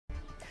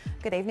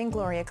Good evening,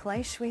 Gloria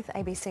Kleisch with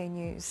ABC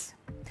News.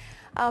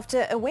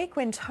 After a week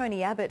when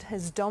Tony Abbott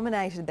has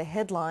dominated the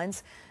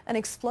headlines, an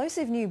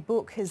explosive new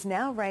book has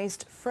now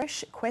raised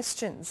fresh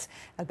questions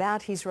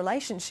about his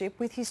relationship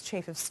with his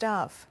Chief of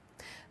Staff.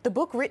 The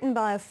book, written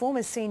by a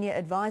former senior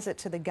advisor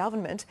to the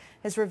government,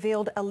 has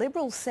revealed a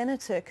Liberal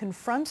senator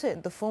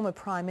confronted the former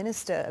Prime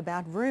Minister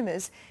about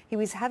rumours he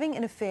was having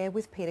an affair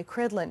with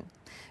Peta-Credlin.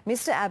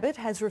 Mr Abbott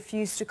has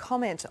refused to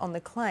comment on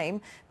the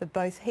claim, but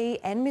both he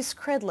and Ms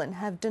Credlin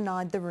have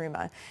denied the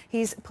rumour.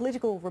 Here's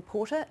political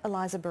reporter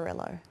Eliza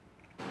Borrello.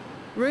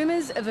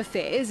 Rumours of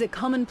affairs are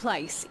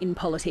commonplace in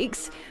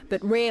politics,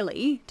 but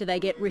rarely do they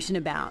get written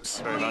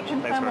about. Will you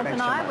confirm or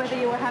deny whether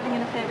you were having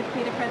an affair with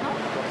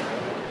Peta-Credlin?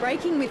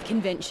 Breaking with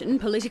convention,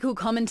 political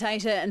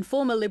commentator and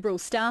former Liberal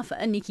staffer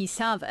Nikki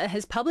Sava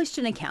has published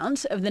an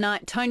account of the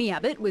night Tony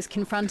Abbott was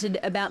confronted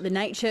about the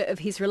nature of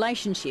his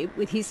relationship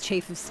with his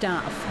Chief of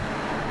Staff.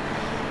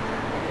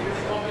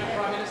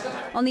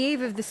 On the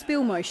eve of the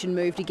spill motion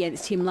moved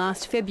against him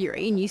last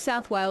February, New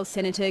South Wales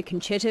Senator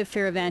Concetta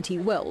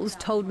Fierravanti-Wells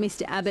told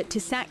Mr Abbott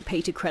to sack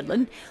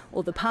Peta-Credlin,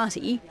 or the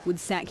party would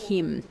sack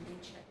him.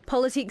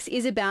 Politics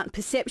is about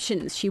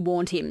perceptions, she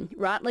warned him.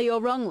 Rightly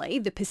or wrongly,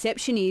 the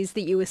perception is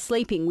that you are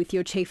sleeping with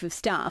your Chief of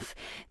Staff.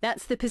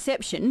 That's the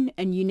perception,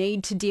 and you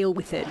need to deal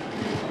with it.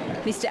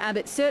 Mr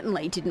Abbott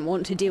certainly didn't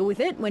want to deal with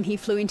it when he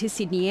flew into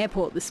Sydney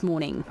Airport this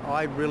morning.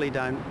 I really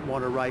don't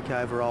want to rake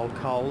over old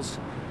coals.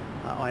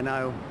 I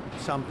know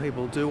some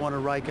people do want to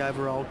rake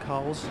over old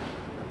coals,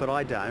 but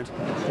I don't.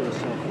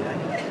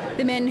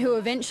 The men who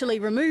eventually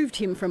removed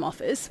him from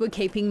office were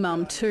keeping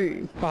mum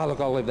too. Oh, look,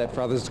 I'll leave that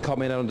for others to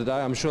comment on today.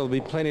 I'm sure there'll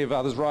be plenty of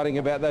others writing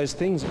about those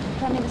things.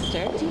 Prime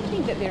Minister, do you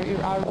think that there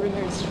are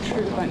rumours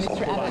true about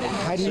Mr Abbott?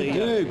 How do you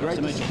do? Great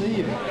to see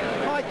you.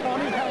 Hi,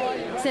 Connie, how are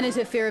you?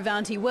 Senator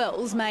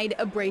Fierravanti-Wells made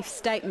a brief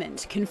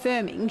statement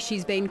confirming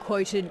she's been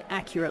quoted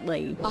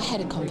accurately. I had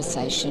a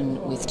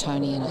conversation with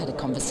Tony and I had a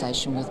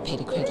conversation with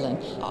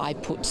Peta-Credlin. I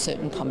put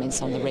certain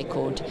comments on the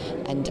record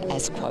and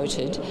as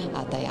quoted,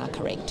 they are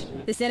correct.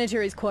 The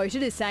senator is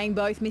quoted as saying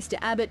both Mr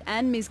Abbott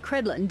and Ms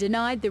Credlin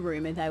denied the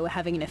rumour they were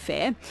having an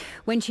affair.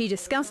 When she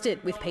discussed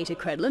it with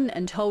Peta-Credlin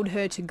and told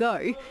her to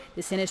go,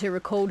 the senator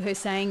recalled her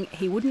saying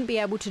he wouldn't be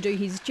able to do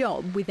his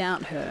job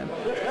without her.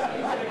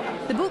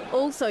 The book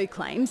also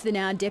claims the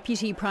now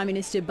Deputy Prime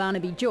Minister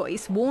Barnaby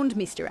Joyce warned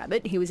Mr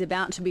Abbott he was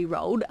about to be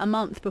rolled a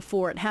month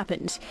before it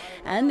happened,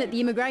 and that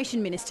the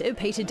Immigration Minister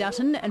Peter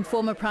Dutton and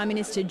former Prime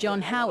Minister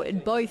John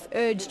Howard both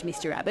urged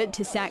Mr Abbott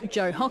to sack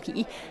Joe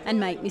Hockey and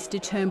make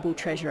Mr Turnbull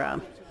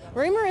Treasurer.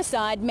 Rumour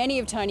aside, many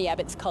of Tony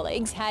Abbott's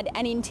colleagues had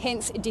an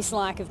intense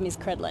dislike of Ms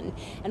Credlin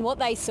and what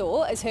they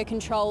saw as her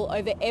control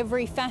over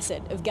every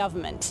facet of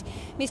government.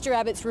 Mr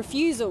Abbott's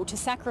refusal to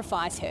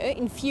sacrifice her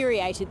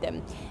infuriated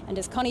them and,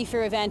 as Connie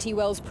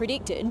Fierravanti-Wells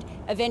predicted,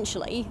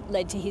 eventually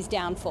led to his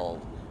downfall.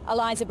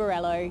 Eliza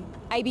Borrello,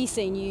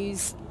 ABC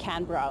News,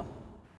 Canberra.